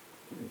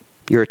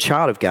 You're a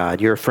child of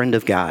God. You're a friend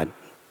of God.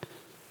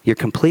 You're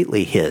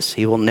completely His.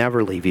 He will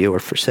never leave you or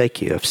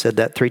forsake you. I've said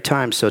that 3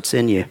 times, so it's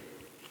in you.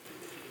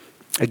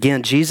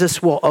 Again,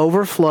 Jesus will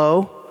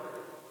overflow,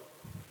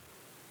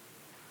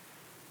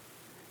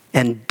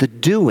 and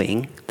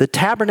the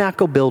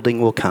tabernacle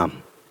building will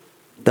come.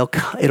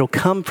 It'll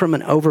come from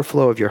an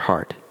overflow of your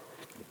heart.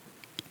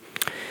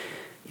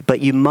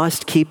 But you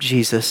must keep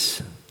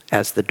Jesus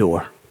as the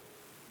door.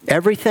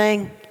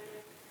 Everything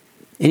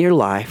in your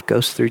life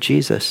goes through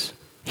Jesus.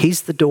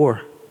 He's the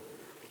door.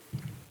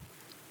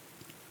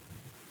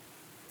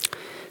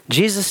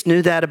 Jesus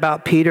knew that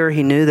about Peter.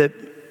 He knew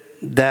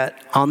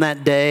that on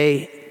that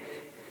day,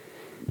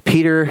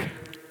 Peter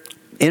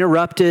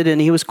interrupted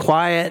and he was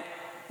quiet.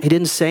 He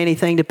didn't say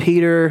anything to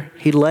Peter.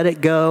 He let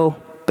it go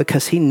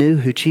because he knew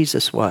who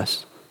Jesus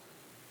was.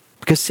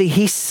 Because see,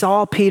 he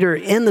saw Peter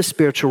in the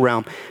spiritual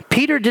realm.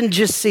 Peter didn't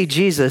just see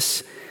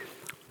Jesus.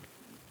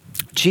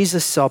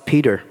 Jesus saw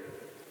Peter.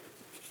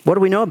 What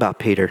do we know about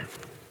Peter?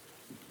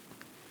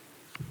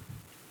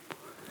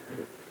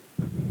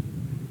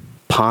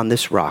 Upon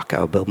this rock,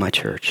 I will build my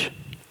church.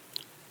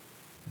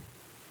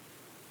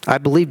 I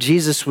believe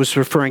Jesus was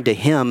referring to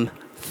him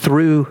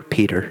through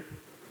Peter.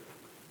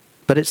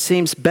 But it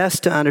seems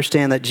best to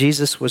understand that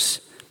Jesus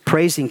was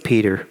praising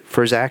Peter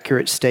for his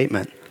accurate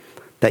statement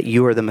that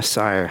you are the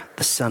Messiah,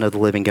 the Son of the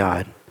living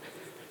God.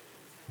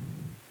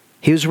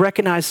 He was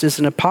recognized as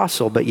an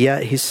apostle, but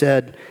yet he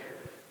said,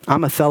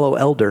 I'm a fellow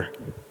elder.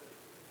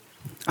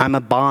 I'm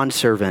a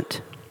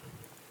bondservant.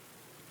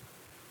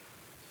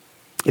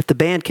 If the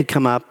band could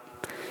come up,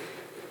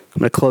 I'm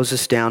going to close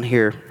this down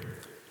here.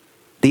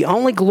 The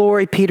only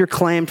glory Peter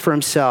claimed for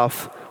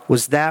himself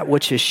was that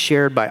which is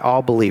shared by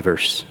all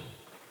believers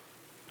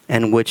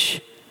and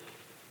which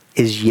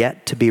is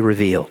yet to be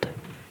revealed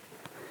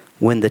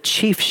when the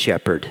chief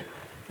shepherd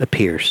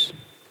appears.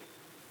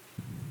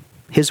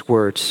 His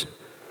words.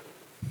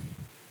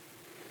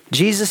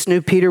 Jesus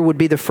knew Peter would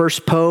be the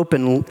first pope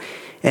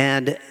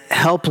and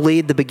help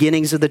lead the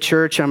beginnings of the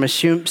church. I'm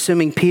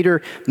assuming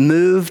Peter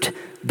moved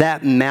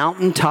that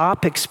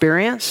mountaintop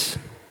experience.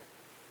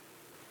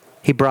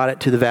 He brought it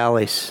to the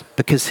valleys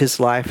because his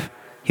life,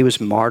 he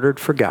was martyred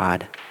for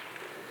God.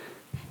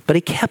 But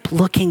he kept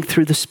looking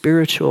through the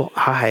spiritual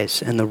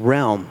eyes and the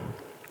realm.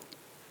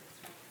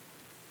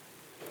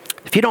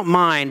 If you don't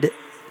mind,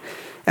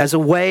 as a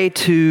way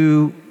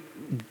to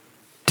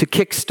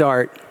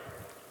kickstart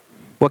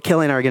what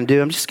Kelly and I are going to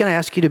do, I'm just going to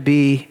ask you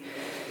to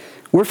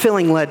we're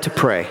feeling led to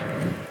pray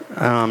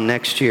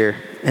next year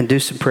and do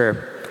some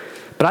prayer.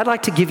 But I'd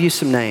like to give you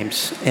some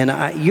names.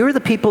 And you're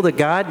the people that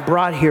God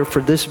brought here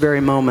for this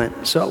very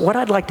moment. So what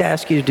I'd like to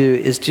ask you to do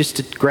is just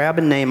to grab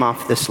a name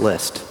off this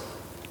list.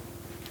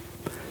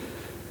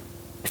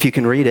 If you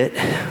can read it,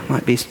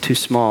 might be too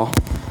small.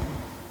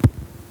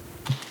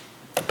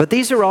 But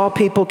these are all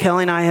people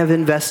Kelly and I have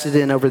invested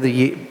in over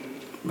the,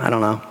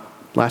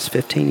 last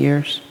 15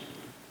 years.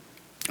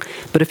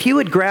 But if you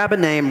would grab a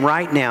name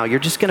right now, you're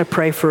just going to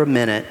pray for a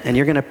minute, and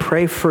you're going to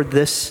pray for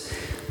this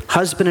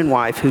husband and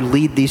wife who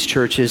lead these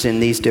churches in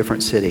these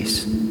different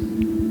cities.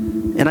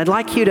 And I'd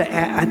like you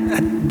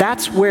to,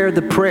 that's where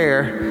the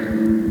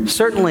prayer,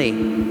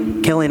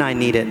 certainly Kelly and I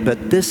need it,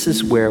 but this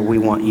is where we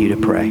want you to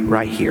pray,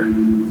 right here.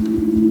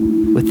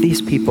 With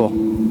these people.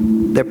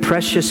 They're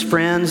precious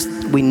friends.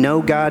 We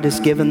know God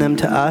has given them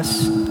to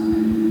us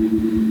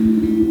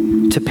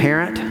to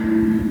parent,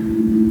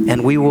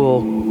 and we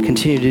will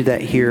continue to do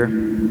that here.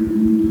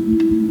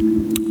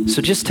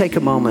 So just take a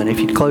moment.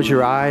 If you'd close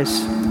your eyes,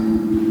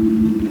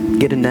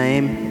 get a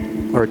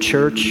name or a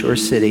church or a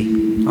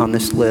city on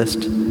this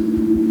list.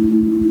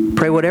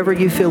 Pray whatever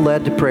you feel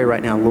led to pray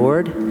right now.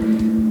 Lord,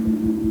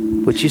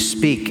 would you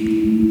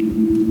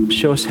speak?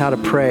 Show us how to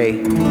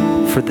pray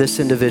for this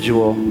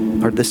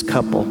individual or this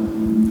couple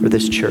or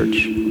this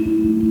church.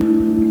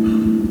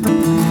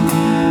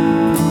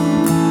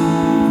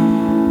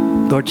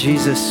 Lord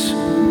Jesus,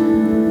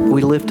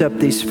 we lift up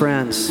these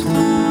friends,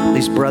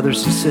 these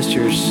brothers and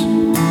sisters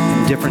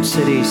in different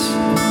cities.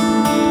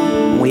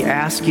 We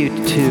ask you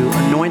to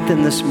anoint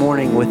them this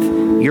morning with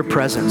your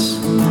presence.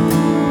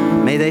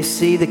 May they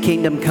see the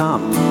kingdom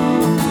come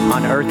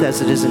on earth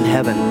as it is in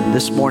heaven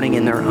this morning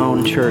in their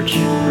own church.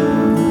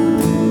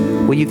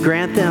 Will you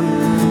grant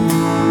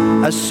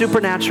them a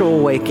supernatural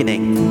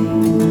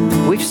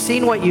awakening? We've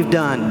seen what you've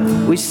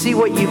done. We see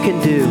what you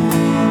can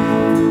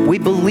do. We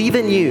believe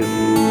in you.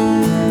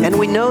 And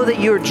we know that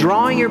you're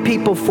drawing your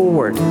people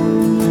forward.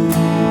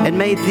 And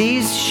may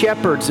these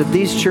shepherds of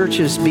these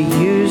churches be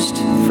used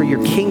for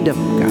your kingdom,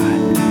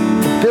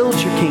 God. build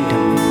your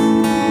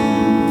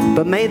kingdom.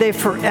 But may they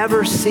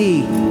forever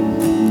see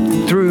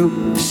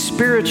through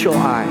spiritual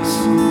eyes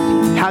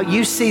how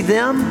you see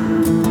them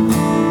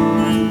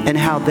and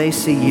how they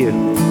see you.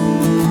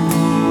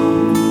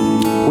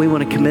 We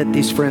want to commit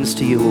these friends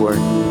to you, Lord.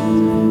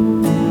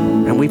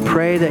 And we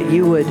pray that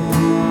you would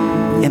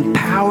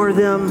empower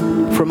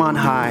them from on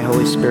high,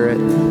 Holy Spirit.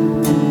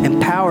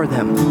 Empower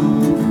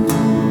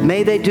them.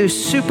 May they do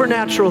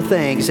supernatural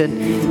things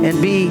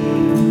and lead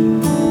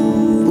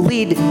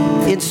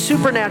in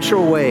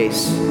supernatural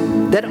ways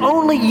that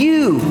only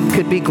you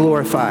could be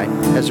glorified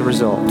as a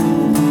result.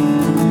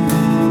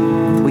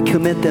 We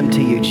commit them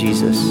to you,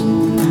 Jesus.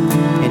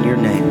 In your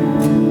name,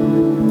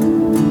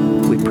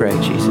 we pray,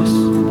 Jesus.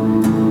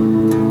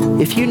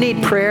 If you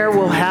need prayer,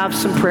 we'll have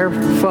some prayer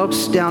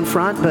folks down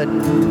front, but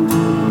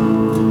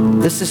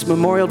this is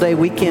Memorial Day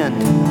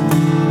weekend.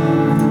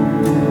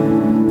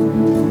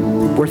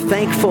 We're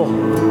thankful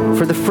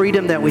for the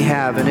freedom that we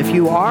have. And if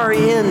you are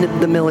in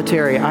the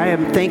military, I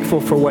am thankful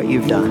for what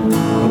you've done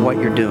and what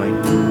you're doing.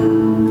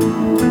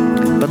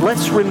 But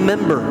let's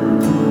remember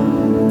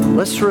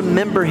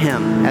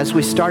him as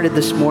we started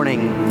this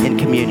morning in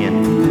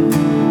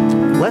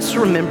communion. Let's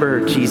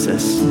remember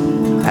Jesus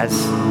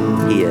as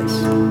he is.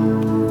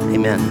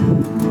 Amen.